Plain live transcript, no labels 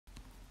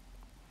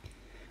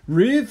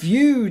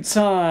Review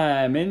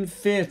time in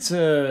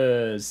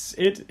theatres.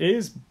 It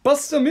is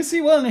Buster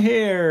Missy One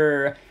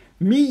here.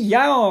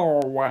 Meow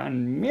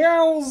one.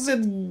 Meow's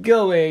it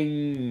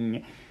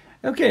going?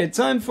 Okay,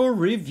 time for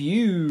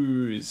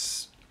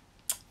reviews.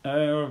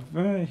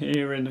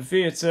 Here in the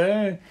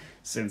theatre,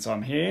 since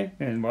I'm here,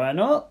 and why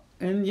not?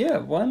 And yeah,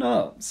 why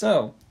not?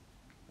 So,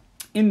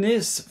 in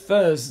this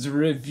first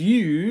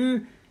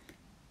review,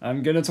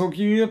 I'm gonna talk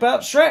to you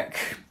about Shrek.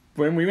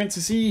 When we went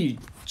to see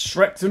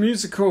Shrek the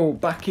Musical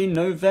back in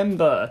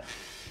November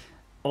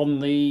on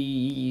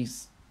the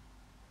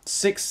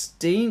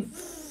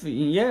 16th,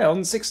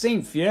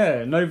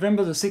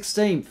 November the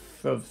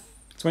 16th of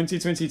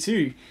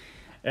 2022.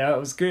 Yeah, it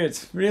was good,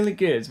 really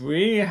good.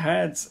 We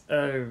had,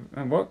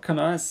 and what can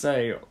I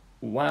say?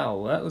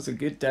 Wow, that was a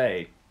good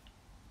day.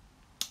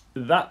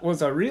 That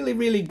was a really,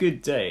 really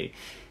good day.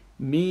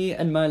 Me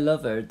and my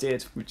lover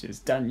did, which is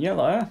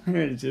Daniela,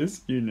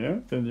 just,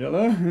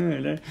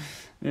 Daniela,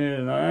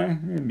 and I,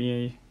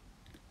 me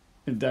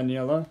and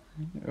Daniela,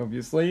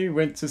 obviously,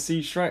 went to see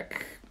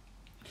Shrek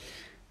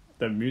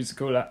the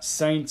Musical at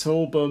St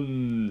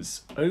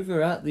Albans,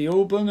 over at the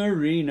Alban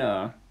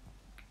Arena.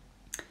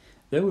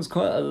 There was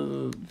quite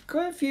a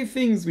few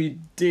things we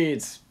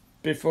did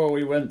before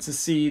we went to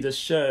see the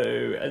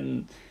show,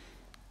 and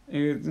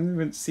we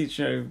went to see the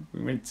show,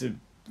 went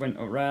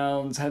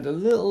around, had a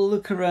little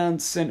look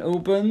around St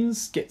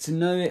Albans, get to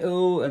know it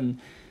all and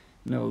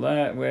all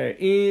that, where it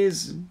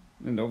is,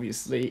 and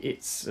obviously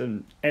it's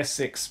an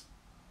Essex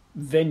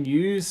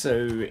venue,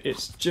 so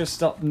it's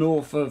just up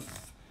north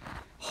of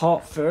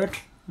Hertford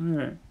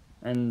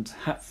and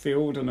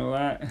Hatfield and all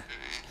that,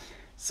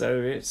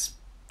 so it's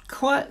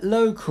quite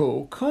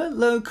local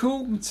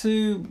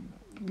to,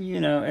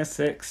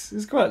 Essex.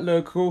 It's quite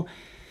local,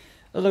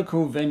 a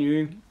local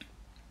venue.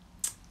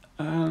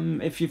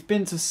 If you've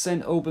been to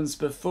St Albans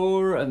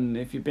before, and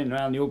if you've been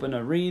around the Alban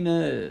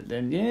Arena,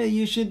 then yeah,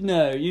 you should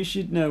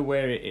know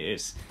where it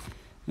is.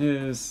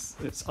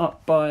 It's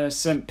up by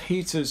St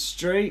Peter's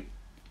Street,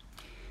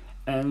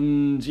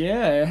 and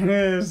yeah,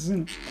 it's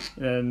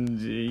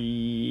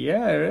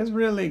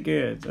really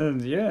good,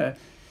 and yeah.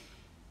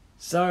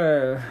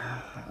 So,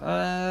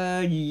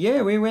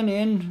 we went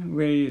in.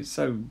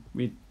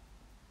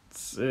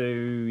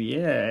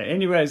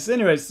 Anyways,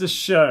 the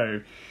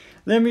show.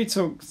 Let me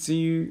talk to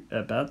you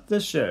about the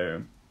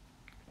show.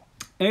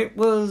 It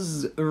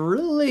was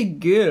really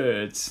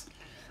good.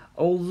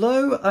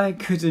 Although I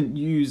couldn't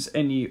use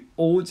any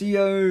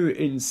audio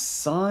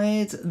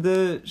inside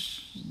the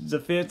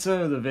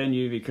theatre, the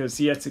venue, because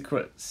the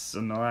etiquette's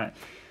and all that.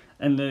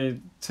 And they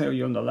tell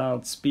you on the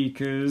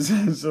loudspeakers,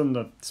 on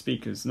the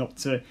speakers, not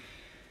to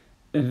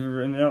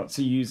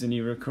use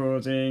any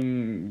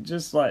recording,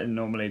 just like they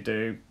normally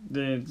do.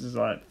 They're just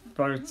like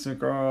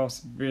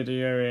photographs,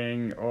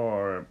 videoing,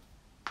 or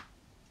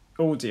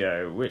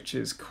audio, which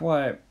is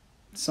quite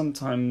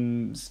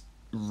sometimes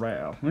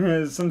rare.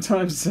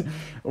 Sometimes,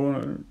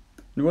 or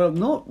well,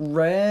 not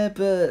rare,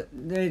 but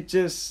they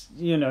just,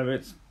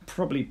 it's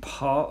probably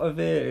part of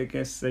it. I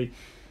guess they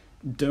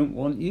don't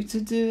want you to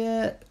do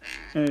it.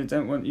 They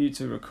don't want you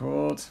to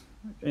record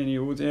any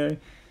audio.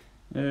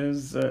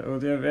 There's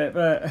audio of it,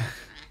 but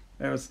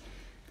I was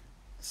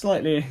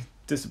slightly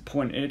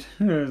disappointed.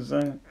 It was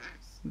a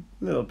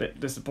little bit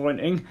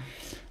disappointing.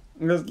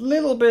 I was a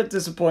little bit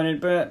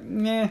disappointed, but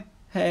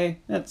hey,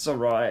 that's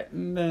alright.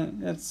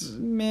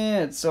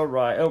 It's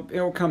alright.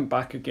 It'll come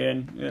back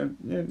again.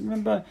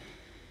 Remember,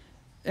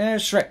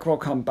 Shrek will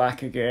come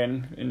back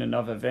again in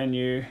another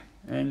venue,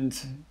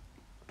 and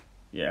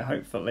yeah,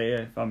 hopefully,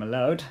 if I'm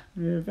allowed,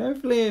 to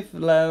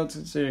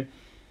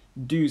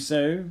do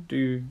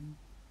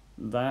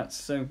that.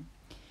 So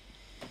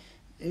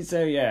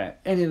yeah.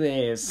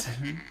 Anyways,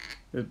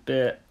 a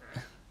bit,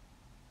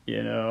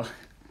 I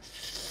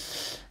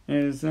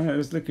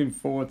was looking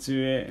forward to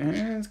it.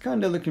 I was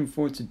kind of looking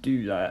forward to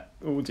do that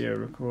audio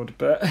record,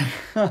 but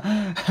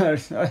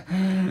but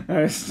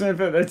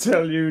they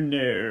tell you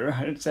no.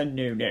 It's a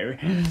no-no.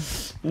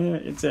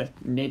 It's a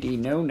nitty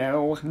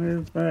no-no.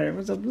 It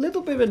was a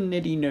little bit of a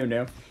nitty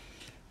no-no.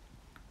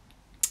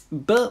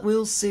 But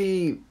we'll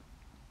see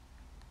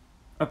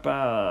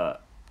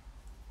about...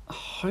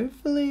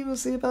 Hopefully we'll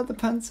see about the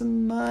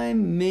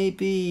pantomime,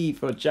 maybe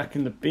for Jack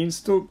and the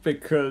Beanstalk,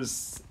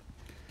 because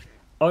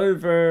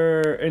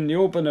over in the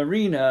Alban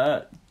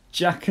Arena,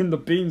 Jack and the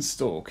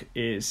Beanstalk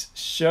is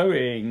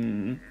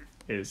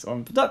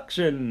on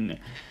production.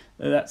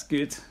 That's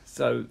good.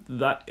 So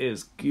that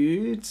is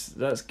good.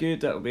 That's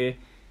good. That'll be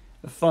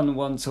a fun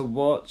one to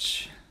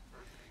watch.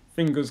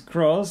 Fingers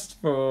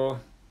crossed for,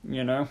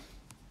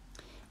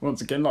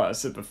 once again, like I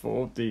said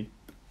before, the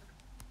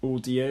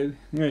audio,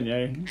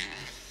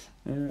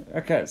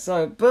 okay,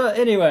 so, but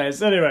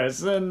anyways,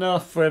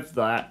 enough with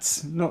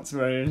that. Not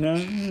very,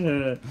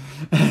 enough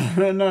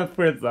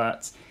with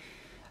that.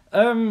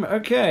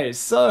 Okay,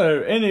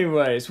 so,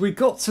 anyways, we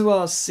got to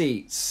our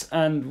seats,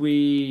 and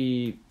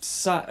we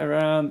sat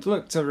around,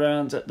 looked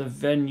around at the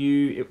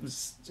venue.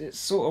 It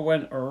sort of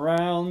went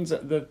around,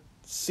 the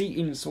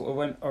seating sort of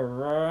went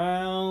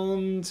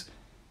around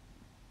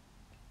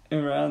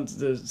around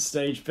the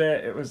stage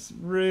bit. It was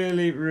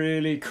really,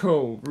 really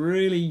cool,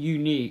 really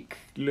unique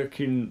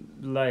looking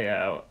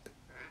layout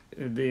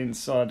in the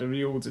inside of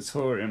the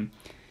auditorium.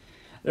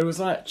 There was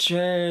like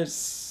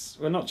chairs,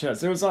 well not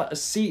chairs, there was like a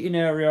seating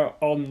area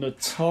on the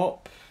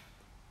top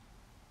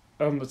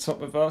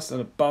of us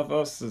and above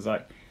us. There's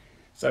like,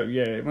 so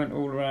yeah, it went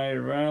all the way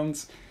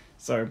around.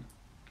 So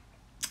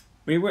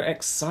we were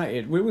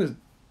excited. We were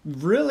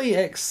really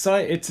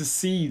excited to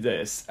see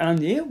this,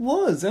 and it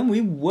was, and we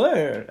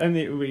were, and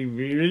we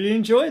really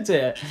enjoyed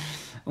it,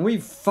 and we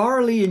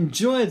thoroughly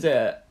enjoyed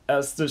it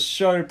as the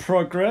show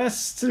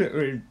progressed.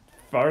 We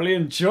thoroughly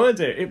enjoyed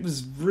it. It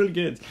was really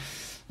good.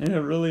 Yeah,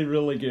 really,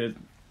 really good.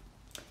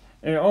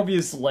 And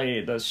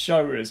obviously, the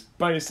show is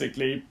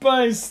basically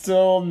based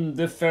on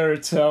the fairy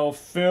tale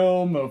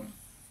film of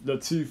the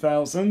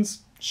 2000s,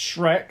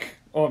 Shrek.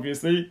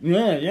 Obviously,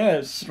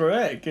 yeah,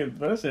 Shrek in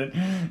version.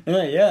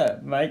 Yeah,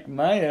 Mike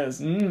Myers.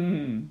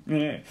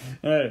 Yeah,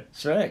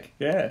 Shrek.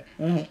 Yeah.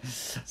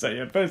 So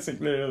yeah,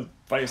 basically, it's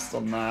based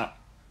on that.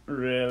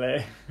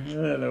 Really,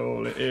 that's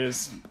all it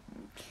is.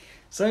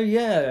 So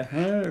yeah,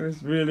 it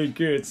was really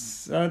good.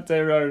 They had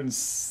their own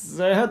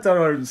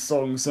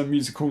songs and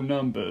musical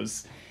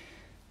numbers.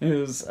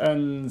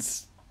 And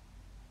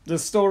the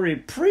story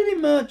pretty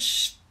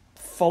much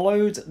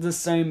followed the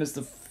same as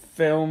the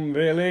film,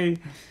 really.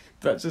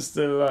 But just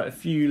like a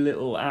few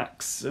little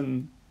acts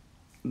and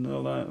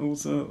all that, all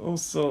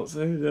sorts.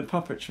 The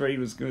puppetry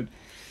was good.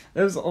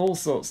 There was all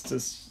sorts to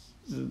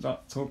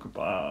talk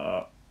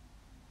about.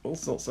 All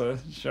sorts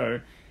of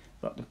show.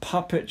 Like the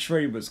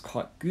puppetry was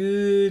quite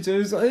good. It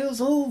was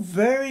all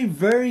very,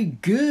 very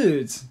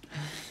good.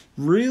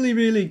 Really,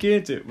 really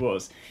good it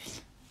was.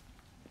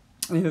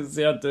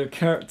 They had the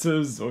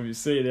characters.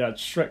 Obviously, they had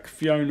Shrek,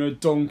 Fiona,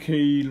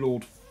 Donkey,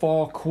 Lord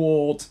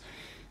Farquaad.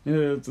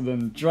 And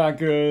then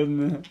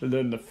dragon, and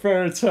then the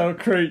fairy tale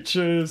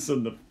creatures,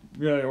 and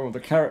all the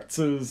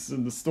characters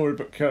and the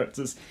storybook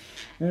characters.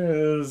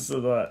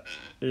 So that,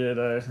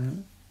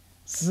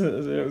 so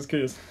it was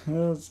good.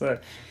 So,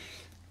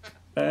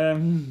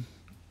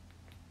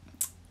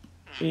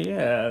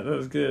 yeah, that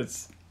was good.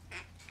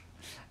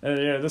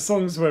 Yeah, the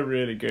songs were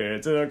really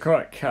good. They were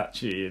quite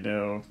catchy,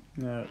 the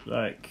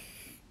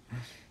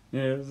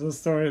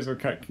stories were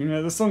quite,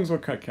 the songs were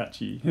quite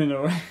catchy,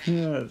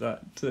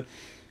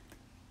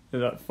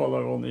 that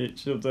follow on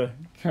each of the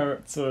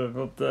character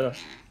of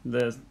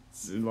their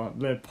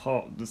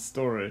part of the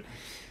story.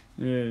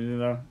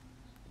 So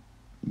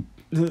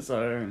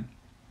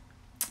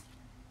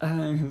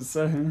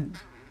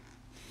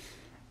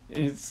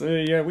it's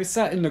we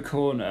sat in the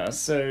corner.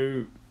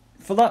 So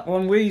for that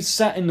one, we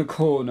sat in the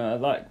corner,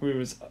 like we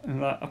was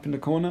like up in the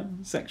corner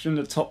section,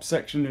 the top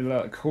section, in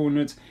like a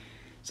cornered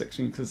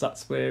section, because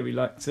that's where we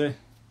like to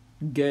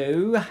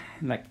go,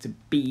 like to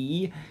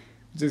be,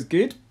 which is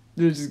good.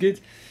 Yeah,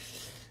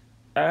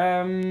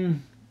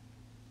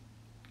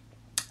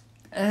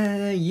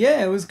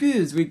 it was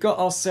good. We got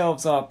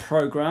ourselves our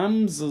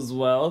programs as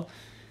well.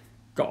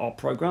 So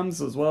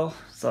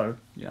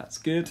yeah, that's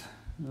good.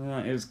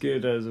 That is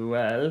good as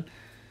well.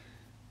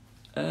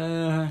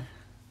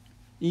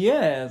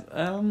 Yeah.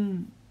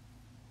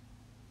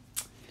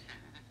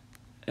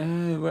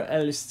 What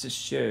else to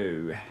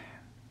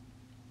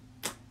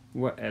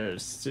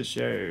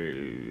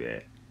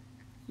show?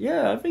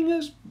 Yeah, I think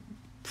that's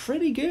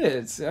pretty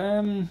good.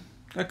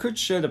 I could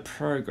show the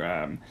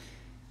program,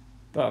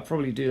 but I'll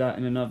probably do that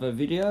in another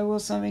video or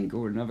something,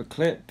 or another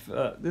clip.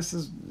 This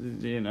is,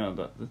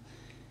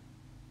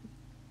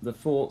 the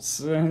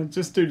thoughts.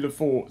 Just do the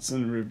thoughts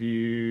and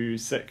review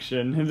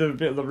section, and a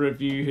bit of the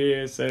review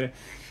here. So,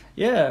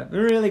 yeah,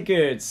 really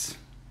good.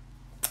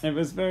 It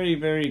was very,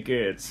 very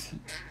good.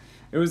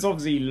 It was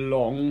obviously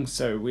long,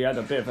 so we had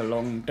a bit of a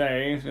long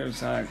day. It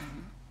was like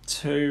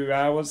 2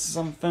 hours or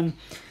something.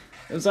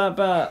 It was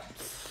about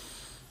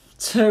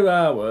 2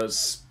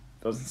 hours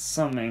or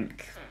something.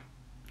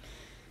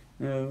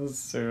 Yeah, it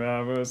was 2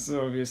 hours,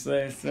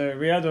 obviously. So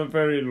we had a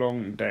very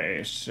long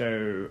day,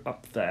 so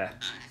up there.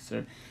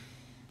 So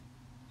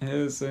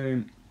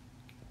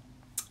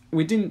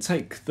we didn't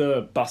take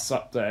the bus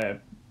up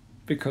there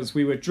because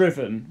we were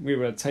driven. We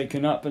were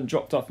taken up and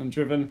dropped off and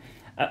driven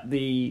at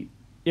the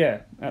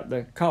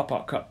car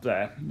park up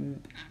there.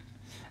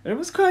 It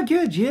was quite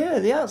good, yeah.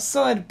 The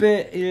outside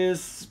bit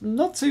is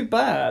not too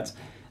bad.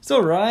 It's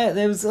alright.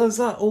 There was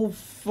like all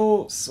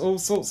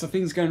sorts of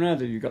things going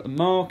around. You got the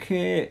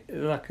market,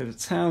 like a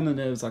town, and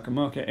there was like a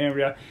market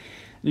area.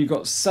 And you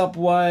got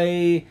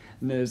Subway,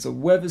 and there's a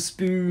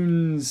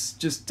Weatherspoons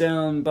just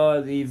down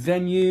by the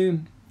venue.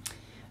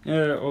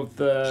 Right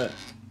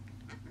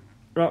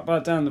by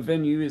down the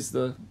venue is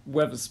the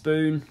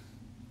Weatherspoon.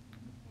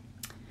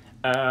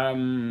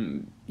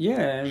 And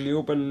the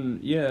Alban,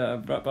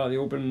 right by the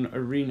Alban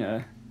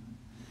Arena.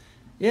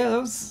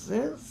 Yeah,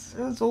 there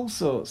was all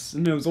sorts.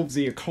 And there was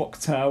obviously a clock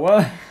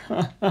tower.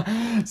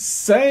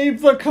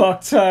 Save the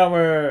clock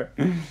tower!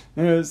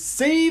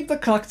 Save the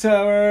clock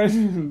tower!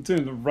 I'm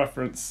doing the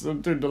reference. I'm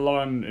doing the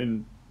line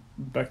in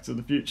Back to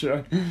the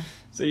Future.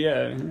 So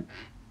yeah.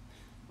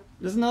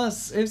 It's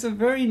nice. It's a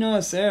very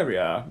nice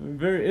area.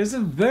 It's a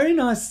very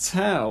nice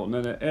town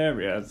and an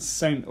area.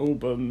 St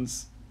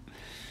Albans.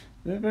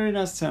 They're a very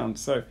nice town.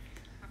 So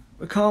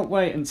we can't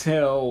wait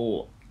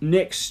until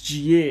next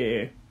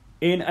year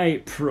in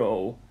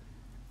April.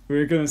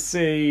 We're gonna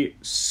see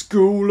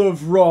School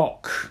of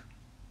Rock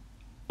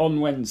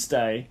on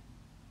Wednesday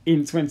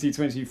in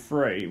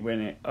 2023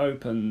 when it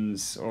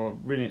opens, or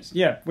when it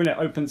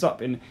opens up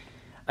in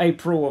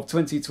April of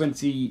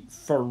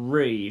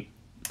 2023.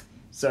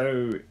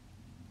 So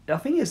I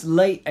think it's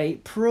late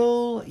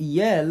April.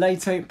 Yeah,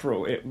 late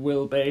April it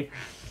will be.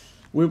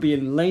 We'll be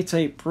in late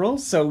April.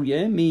 So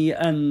yeah, me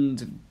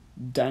and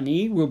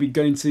Danny will be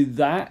going to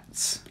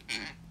that.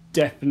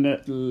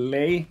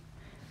 Definitely.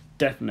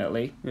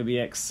 It'll be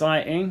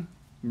exciting.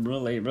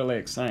 Really, really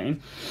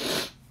exciting.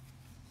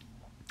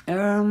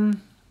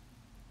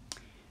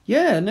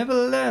 Yeah,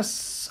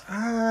 nevertheless,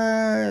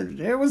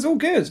 it was all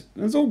good.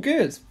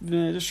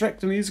 The Shrek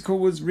the Musical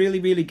was really,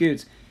 really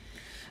good.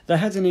 They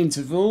had an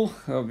interval,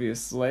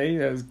 obviously.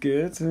 That was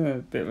good.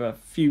 A bit of a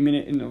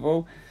few-minute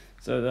interval,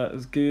 so that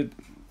was good.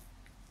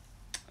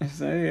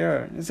 So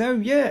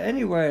yeah.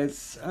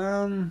 Anyways,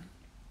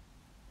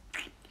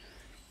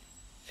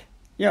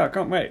 yeah, I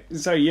can't wait.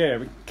 So yeah,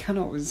 we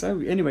cannot. So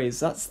anyways,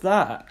 that's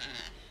that.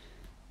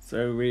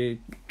 So we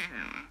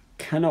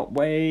cannot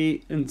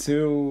wait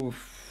until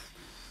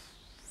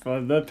for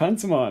the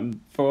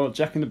pantomime for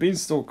Jack and the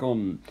Beanstalk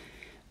on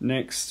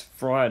next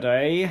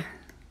Friday.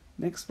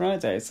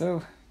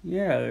 So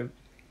yeah,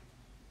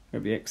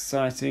 it'll be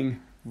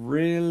exciting.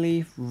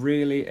 Really,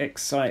 really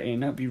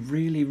exciting. That'll be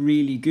really,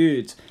 really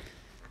good.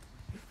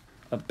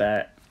 I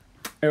bet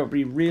it'll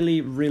be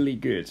really, really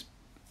good.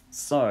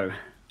 So,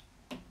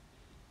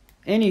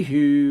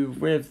 anywho,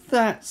 with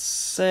that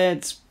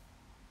said,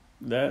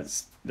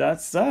 that's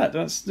that.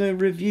 That's the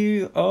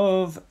review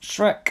of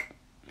Shrek.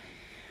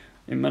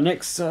 In my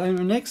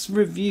next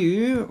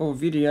review or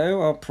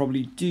video, I'll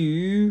probably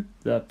do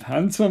the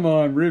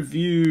pantomime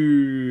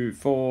review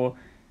for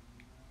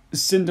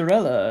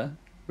Cinderella.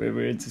 We're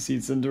going to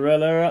see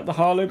Cinderella at the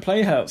Harlow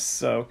Playhouse.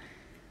 So,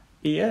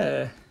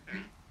 yeah.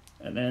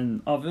 And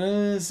then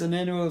others, and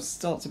then we'll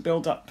start to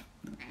build up.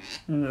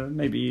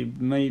 Maybe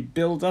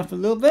build up a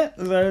little bit.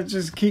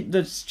 Just keep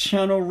the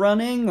channel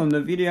running, on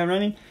the video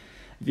running.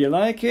 If you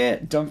like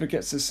it, don't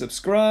forget to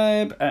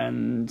subscribe,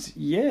 and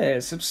yeah,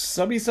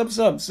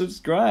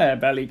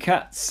 subscribe, alley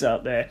cats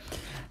out there.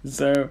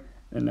 So,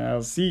 and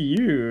I'll see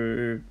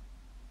you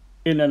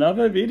in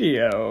another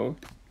video.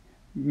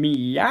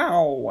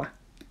 Meow.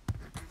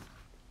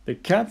 The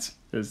cat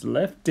has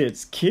left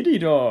its kitty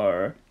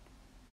door.